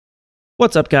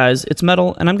What's up guys, it's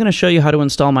Metal, and I'm going to show you how to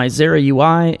install my Zera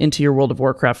UI into your World of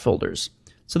Warcraft folders.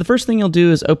 So the first thing you'll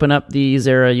do is open up the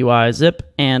Zera UI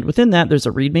zip, and within that there's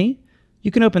a README. You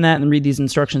can open that and read these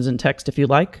instructions in text if you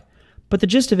like, but the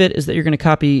gist of it is that you're going to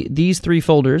copy these three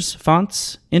folders,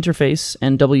 fonts, interface,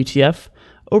 and WTF,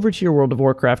 over to your World of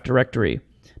Warcraft directory.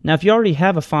 Now if you already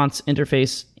have a fonts,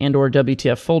 interface, and or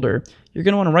WTF folder, you're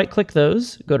going to want to right click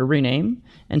those, go to rename,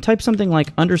 and type something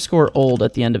like _old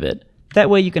at the end of it. That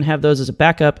way you can have those as a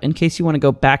backup in case you want to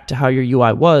go back to how your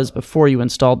UI was before you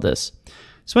installed this.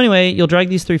 So anyway, you'll drag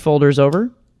these three folders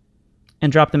over and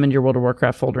drop them into your World of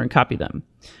Warcraft folder and copy them.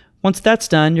 Once that's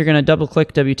done, you're going to double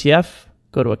click WTF,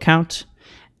 go to account,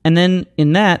 and then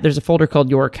in that there's a folder called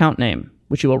your account name,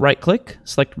 which you will right click,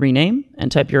 select rename,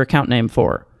 and type your account name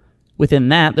for. Within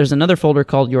that, there's another folder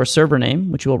called your server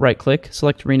name, which you will right-click,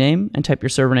 select rename, and type your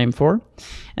server name for.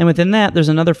 And within that, there's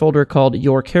another folder called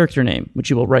your character name, which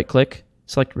you will right-click,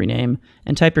 select rename,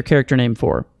 and type your character name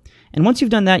for. And once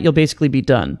you've done that, you'll basically be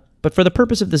done. But for the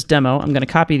purpose of this demo, I'm going to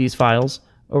copy these files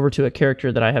over to a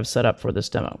character that I have set up for this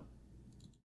demo.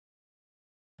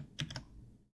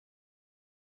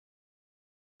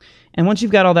 And once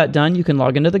you've got all that done, you can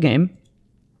log into the game.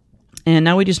 And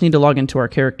now we just need to log into our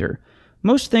character.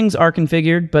 Most things are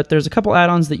configured, but there's a couple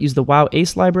add-ons that use the WoW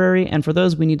Ace library, and for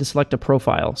those we need to select a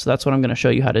profile, so that's what I'm going to show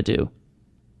you how to do.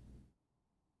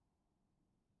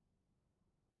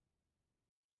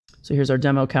 So here's our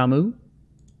demo Calmu.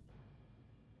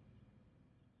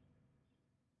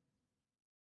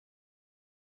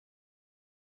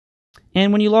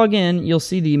 And when you log in, you'll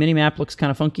see the minimap looks kind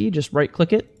of funky. Just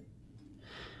right-click it,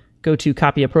 go to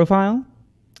Copy a Profile,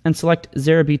 and select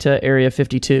Zerabita Area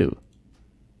 52.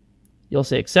 You'll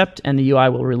say accept, and the UI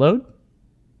will reload.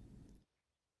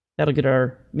 That'll get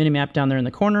our minimap down there in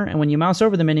the corner, and when you mouse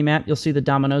over the minimap, you'll see the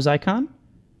dominoes icon,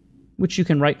 which you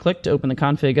can right-click to open the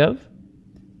config of.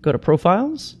 Go to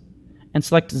Profiles, and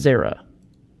select Zera.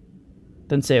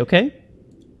 Then say OK.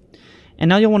 And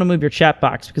now you'll want to move your chat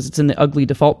box because it's in the ugly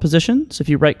default position, so if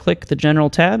you right-click the General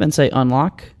tab and say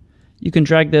Unlock, you can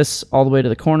drag this all the way to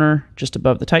the corner, just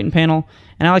above the Titan panel,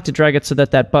 and I like to drag it so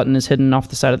that that button is hidden off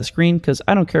the side of the screen, because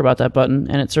I don't care about that button,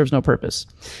 and it serves no purpose.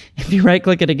 If you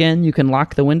right-click it again, you can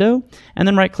lock the window, and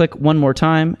then right-click one more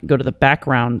time, go to the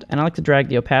background, and I like to drag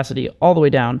the opacity all the way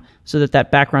down so that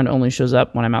that background only shows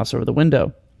up when I mouse over the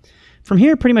window. From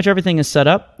here, pretty much everything is set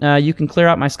up. You can clear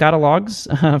out my SCADA logs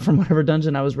from whatever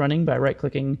dungeon I was running by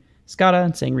right-clicking SCADA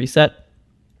and saying reset.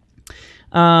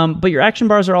 But your action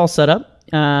bars are all set up.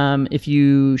 If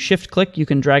you shift-click, you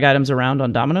can drag items around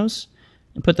on dominoes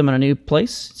and put them in a new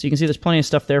place. So you can see there's plenty of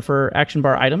stuff there for action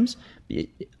bar items.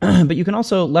 But you can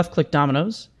also left-click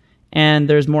dominoes, and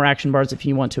there's more action bars if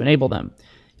you want to enable them.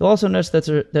 You'll also notice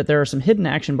that there are some hidden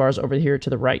action bars over here to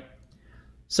the right.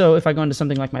 So if I go into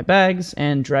something like my bags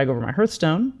and drag over my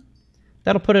Hearthstone,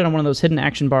 that'll put it on one of those hidden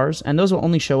action bars, and those will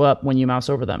only show up when you mouse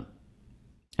over them.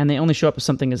 And they only show up if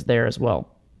something is there as well.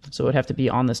 So it would have to be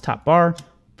on this top bar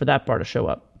for that bar to show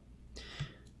up.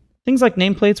 Things like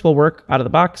nameplates will work out of the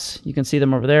box. You can see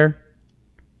them over there.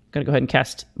 I'm going to go ahead and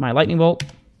cast my lightning bolt.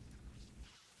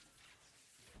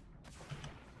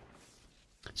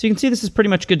 So you can see this is pretty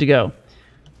much good to go.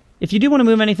 If you do want to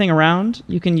move anything around,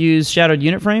 you can use shadowed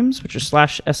unit frames, which are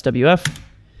 /SWF.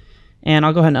 And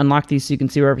I'll go ahead and unlock these so you can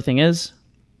see where everything is.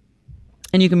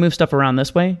 And you can move stuff around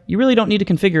this way. You really don't need to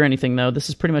configure anything though. This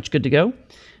is pretty much good to go.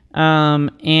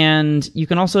 And you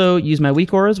can also use my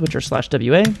Weakauras, which are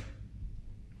 /WA.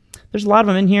 There's a lot of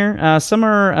them in here. Some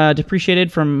are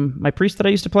depreciated from my priest that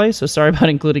I used to play, so sorry about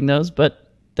including those,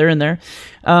 but they're in there.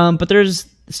 But there's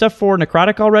stuff for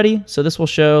necrotic already, so this will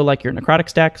show like your necrotic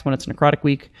stacks when it's necrotic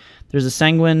week. There's a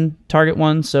sanguine target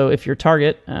one, so if your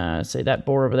target, say that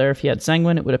boar over there, if he had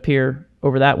sanguine, it would appear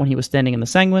over that when he was standing in the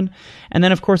sanguine. And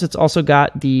then of course it's also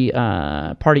got the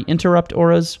party interrupt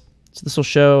auras. So this will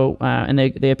show, and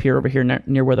they appear over here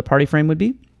near where the party frame would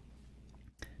be.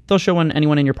 They'll show when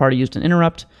anyone in your party used an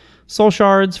interrupt. Soul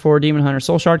shards for Demon Hunter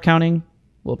soul shard counting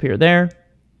will appear there.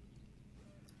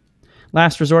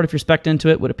 Last resort, if you're spec'd into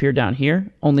it, would appear down here,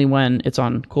 only when it's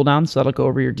on cooldown, so that'll go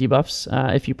over your debuffs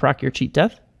if you proc your cheat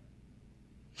death.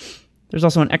 There's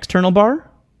also an external bar.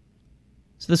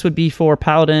 So this would be for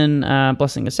Paladin,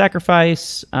 Blessing a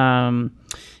Sacrifice,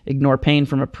 Ignore Pain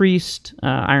from a Priest,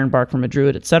 Iron Bark from a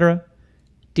Druid, etc.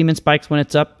 Demon Spikes, when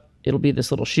it's up, it'll be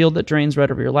this little shield that drains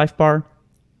right over your life bar.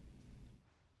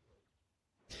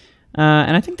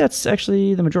 And I think that's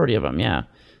actually the majority of them, yeah.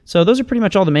 So those are pretty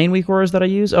much all the main Weakauras that I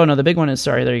use. Oh no, the big one is,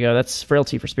 sorry, there you go. That's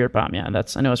Frailty for Spirit Bomb. Yeah,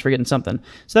 that's, I know I was forgetting something.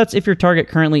 So that's if your target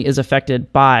currently is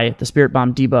affected by the Spirit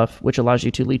Bomb debuff, which allows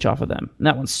you to leech off of them. And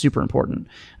that one's super important.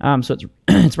 So it's,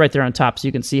 it's right there on top, so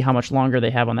you can see how much longer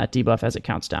they have on that debuff as it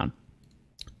counts down.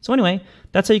 So anyway,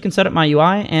 that's how you can set up my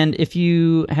UI. And if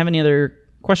you have any other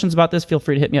questions about this, feel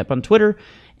free to hit me up on Twitter.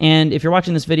 And if you're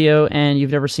watching this video and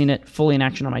you've never seen it fully in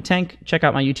action on my tank, check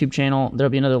out my YouTube channel.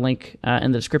 There'll be another link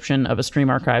in the description of a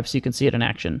stream archive so you can see it in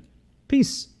action.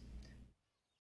 Peace.